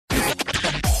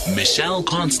Michelle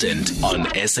Constant on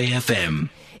SAFM.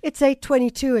 It's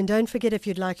 8:22, and don't forget, if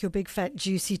you'd like your big fat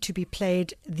juicy to be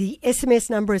played, the SMS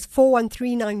number is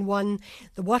 41391.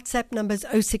 The WhatsApp number is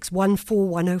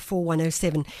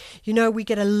 0614104107. You know, we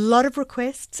get a lot of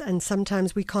requests, and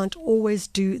sometimes we can't always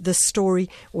do the story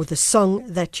or the song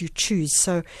that you choose.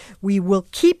 So we will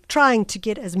keep trying to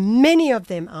get as many of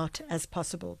them out as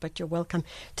possible, but you're welcome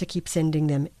to keep sending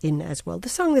them in as well. The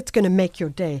song that's going to make your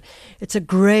day. It's a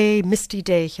grey, misty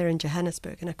day here in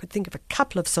Johannesburg, and I could think of a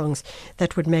couple of songs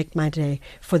that would make my day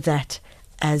for that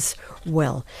as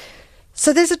well.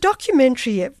 So there's a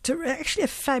documentary, actually a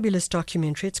fabulous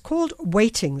documentary. It's called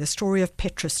Waiting, the Story of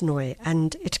Petrus Nooi,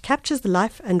 and it captures the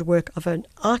life and work of an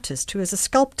artist who is a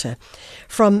sculptor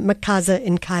from Makhaza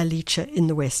in Khayelitsha in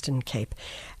the Western Cape.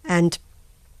 And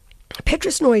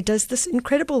Petrus Nooi does this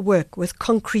incredible work with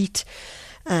concrete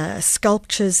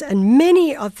sculptures, and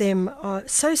many of them are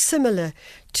so similar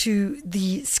to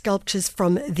the sculptures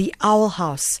from the Owl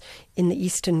House in the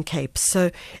Eastern Cape. So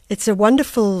it's a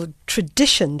wonderful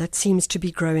tradition that seems to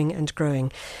be growing and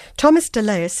growing. Thomas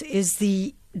DALAIS is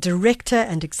the director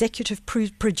and executive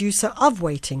producer of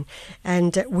Waiting,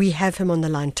 and we have him on the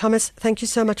line. Thomas, thank you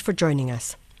so much for joining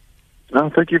us.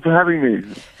 Thank you for having me.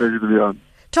 It's a pleasure to be on.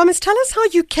 Thomas, tell us how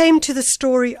you came to the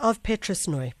story of Petrus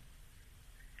Nooi.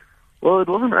 Well, it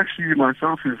wasn't actually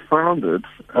myself who found it.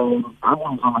 I was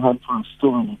on the hunt for a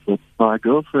story, but my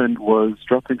girlfriend was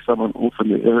dropping someone off in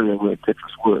the area where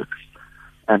Petrus works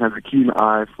and has a keen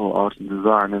eye for art and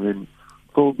design, and then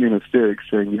called me in hysterics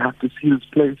saying, "You have to see this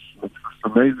place. It's this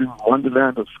amazing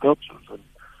wonderland of sculptures." And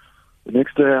the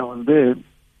next day I was there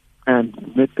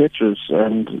and met Petrus,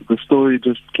 and the story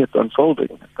just kept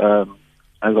unfolding.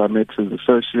 As I met his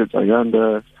associates,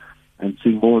 Ayanda, and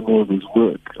seeing more and more of his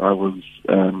work, I was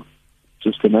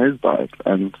just amazed by it,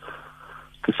 and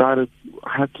decided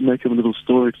I had to make him a little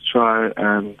story to try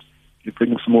and bring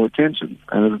him some more attention.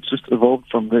 And it just evolved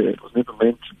from there. It was never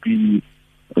meant to be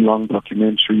a long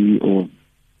documentary or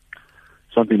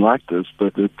something like this,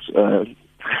 but it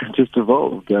just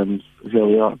evolved, and here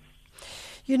we are.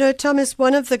 You know, Thomas,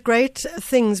 one of the great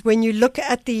things when you look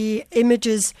at the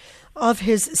images of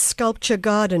his sculpture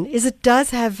garden is it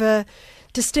does have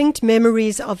distinct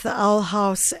memories of the Owl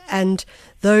House and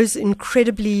those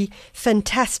incredibly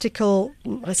fantastical,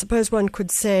 I suppose one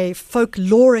could say,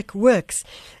 folkloric works.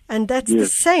 And that's the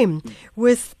same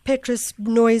with Petrus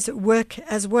Nooi's work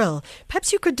as well.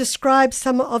 Perhaps you could describe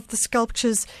some of the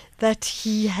sculptures that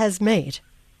he has made.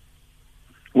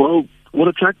 Well, what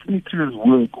attracted me to his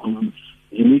work was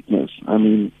uniqueness. I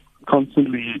mean,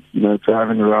 constantly,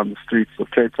 driving around the streets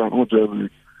of Cape Town or Joburg,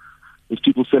 there's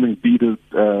people selling beaded,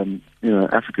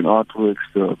 African artworks,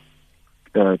 the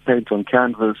paint on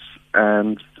canvas,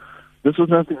 and this was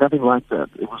nothing like that.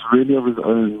 It was really of his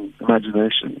own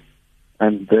imagination,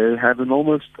 and they had an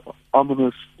almost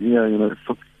ominous,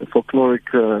 folkloric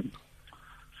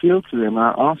feel to them.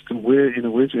 I asked him where's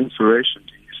your inspiration?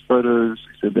 Do you use photos?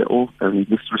 He said they're all, and he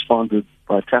just responded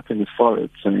by tapping his forehead,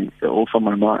 saying they're all from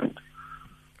my mind,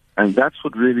 and that's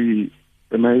what really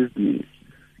amazed me.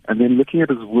 And then looking at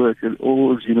his work, it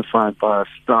all is unified by a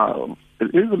style.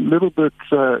 It is a little bit,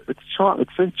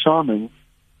 it's very charming,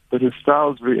 but his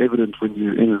style is very evident when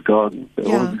you're in his garden. There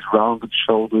are all of these rounded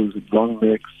shoulders and long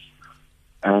necks,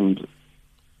 and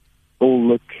all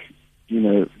look,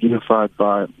 unified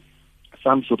by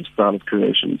some sort of style of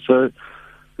creation. So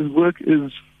his work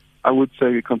is, I would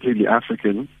say, completely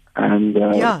African, and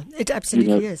it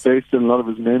absolutely is based on a lot of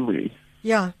his memory.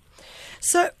 Yeah.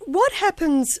 So what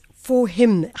happens for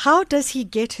him? How does he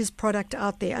get his product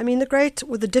out there? I mean,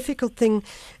 the difficult thing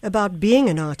about being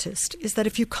an artist is that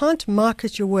if you can't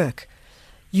market your work,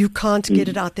 you can't get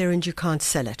it out there and you can't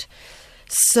sell it.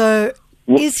 So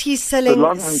is he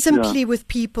selling simply with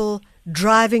people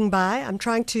driving by? I'm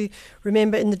trying to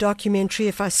remember in the documentary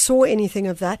if I saw anything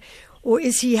of that. Or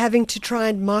is he having to try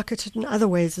and market it in other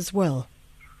ways as well?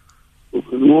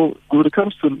 Well, when it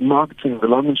comes to marketing, the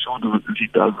long and short of it is he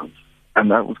doesn't. And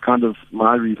that was kind of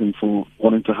my reason for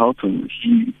wanting to help him.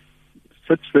 He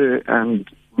sits there and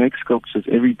makes sculptures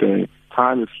every day,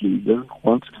 tirelessly. He doesn't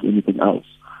want to do anything else.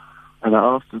 And I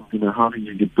asked him, how do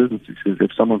you get business? He says,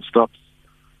 if someone stops,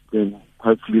 then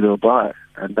hopefully they'll buy.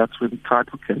 And that's where the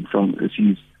title came from, is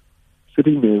he's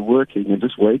sitting there working and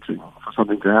just waiting for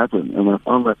something to happen. And I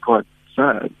found that quite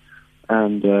sad.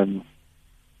 And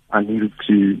I needed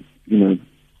to,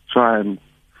 try and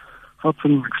help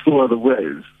him explore other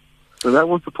ways. So that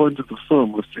was the point of the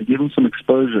film, was to give him some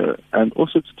exposure and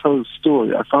also to tell his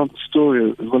story. I found the story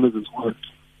as well as his work.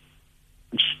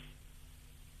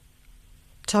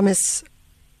 Thomas,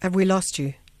 have we lost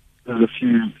you? There's a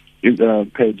few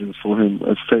pages for him,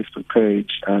 a Facebook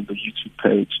page and a YouTube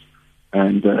page,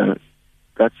 and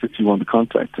that's if you want to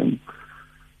contact him.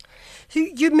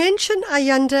 You mentioned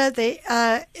Ayanda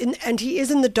there, and he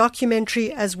is in the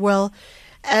documentary as well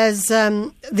as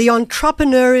the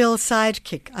entrepreneurial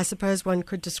sidekick, I suppose one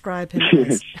could describe him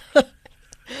as.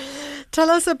 Tell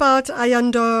us about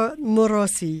Ayanda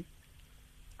Morosi.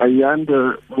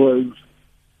 Ayanda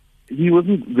he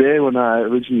wasn't there when I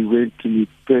originally went to meet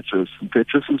Petrus. And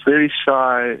Petrus was very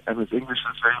shy and his English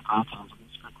was very broken. He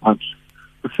didn't speak much.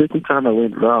 The second time I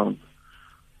went round,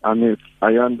 I met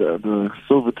Ayanda, the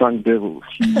silver-tongued devil.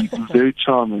 He was very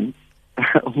charming,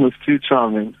 almost too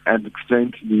charming, and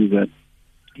explained to me that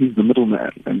he's the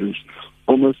middleman and is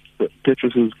almost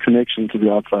Petrus's connection to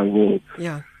the outside world.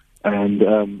 Yeah.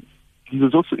 And he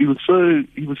was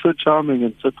so charming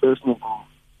and so personable,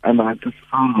 and I just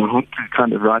found I had to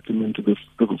kind of write him into this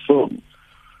little film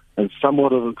as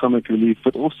somewhat of a comic relief,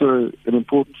 but also an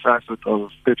important facet of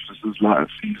Petrus's life.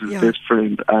 He's his best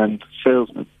friend and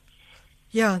salesman.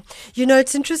 Yeah. You know,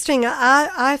 it's interesting.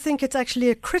 I think it's actually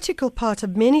a critical part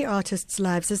of many artists'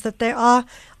 lives is that they are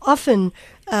often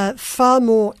far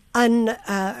more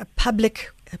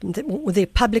public. Their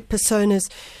public personas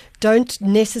don't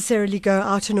necessarily go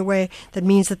out in a way that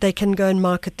means that they can go and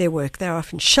market their work. They're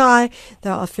often shy,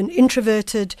 they're often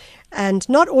introverted, and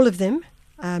not all of them.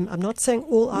 I'm not saying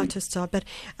all artists are, but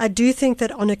I do think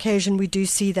that on occasion we do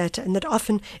see that, and that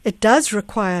often it does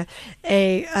require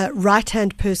a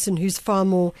right-hand person who's far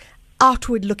more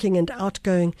outward-looking and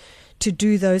outgoing to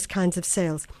do those kinds of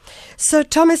sales. So,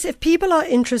 Thomas, if people are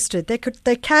interested, they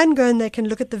can go and they can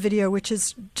look at the video, which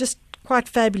is just quite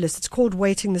fabulous. It's called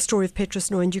Waiting, the Story of Petrus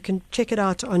Nooi, and you can check it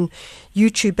out on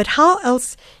YouTube. But how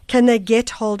else can they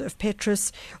get hold of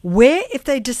Petrus? Where, if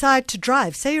they decide to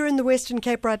drive, say you're in the Western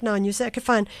Cape right now and you say, okay,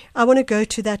 fine, I want to go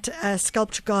to that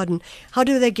sculpture garden. How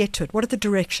do they get to it? What are the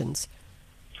directions?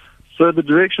 So the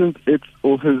directions, his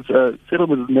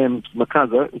settlement is named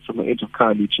Makhaza. It's on the edge of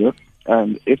Khayelitsha.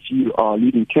 And if you are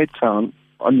leaving Cape Town,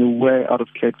 on your way out of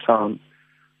Cape Town,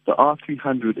 the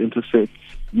R300 intersects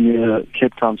near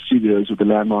Cape Town Studios with the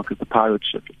landmark of the pirate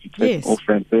ship. If you take an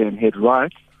off-ramp there and head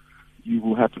right, you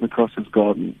will happen across his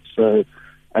garden. So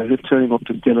as if turning off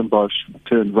to Stellenbosch,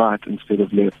 turn right instead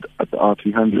of left at the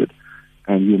R300,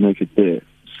 and you'll make it there.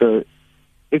 So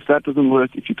if that doesn't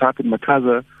work, if you type in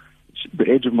Makhaza, the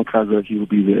edge of Makhaza, he will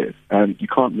be there. And you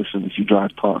can't miss him if you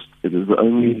drive past. It is the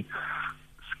only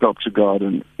sculpture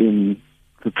garden in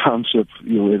the township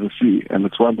you'll ever see, and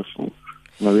it's wonderful.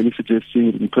 And I really suggest seeing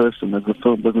it in person, as the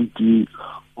film doesn't do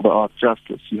all the art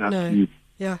justice. You have to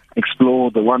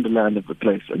explore the wonderland of the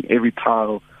place, and every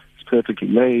tile is perfectly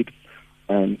laid,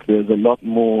 and there's a lot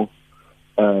more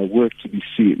work to be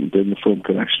seen than the film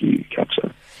can actually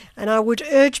capture. And I would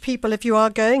urge people, if you are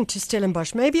going to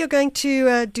Stellenbosch, maybe you're going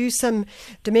to do some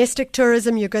domestic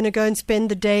tourism, you're going to go and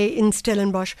spend the day in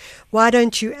Stellenbosch, why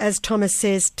don't you, as Thomas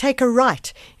says, take a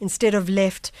right instead of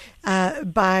left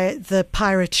by the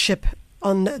pirate ship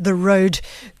on the road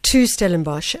to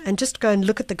Stellenbosch, and just go and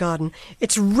look at the garden.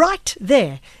 It's right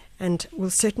there, and will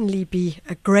certainly be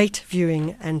a great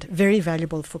viewing and very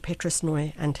valuable for Petrus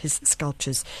Nooi and his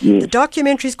sculptures. Yes. The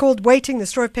documentary is called Waiting, the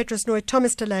Story of Petrus Nooi.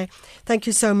 Thomas DeLay, thank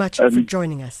you so much for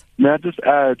joining us. May I just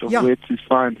add where to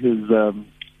find his,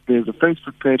 there's a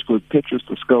Facebook page called Petrus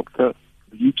the Sculptor.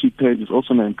 The YouTube page is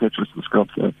also named Petrus the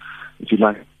Sculptor, if you'd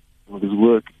like with his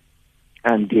work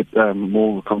and get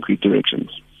more concrete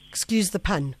directions. Excuse the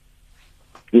pun.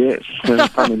 Yes,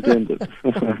 pun intended.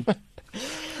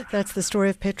 That's the story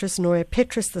of Petrus Nooi.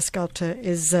 Petrus the Sculptor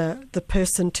is the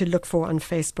person to look for on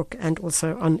Facebook and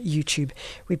also on YouTube.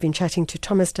 We've been chatting to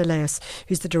Thomas DeLaiis,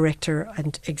 who's the director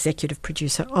and executive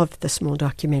producer of the small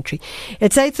documentary.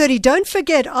 It's 8:30. Don't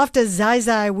forget, after Zai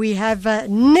Zai, we have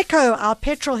Nico, our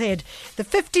petrol head. The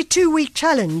 52-week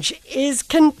challenge is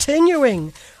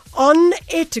continuing. On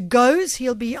it goes.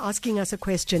 He'll be asking us a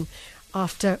question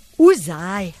after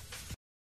Uzai.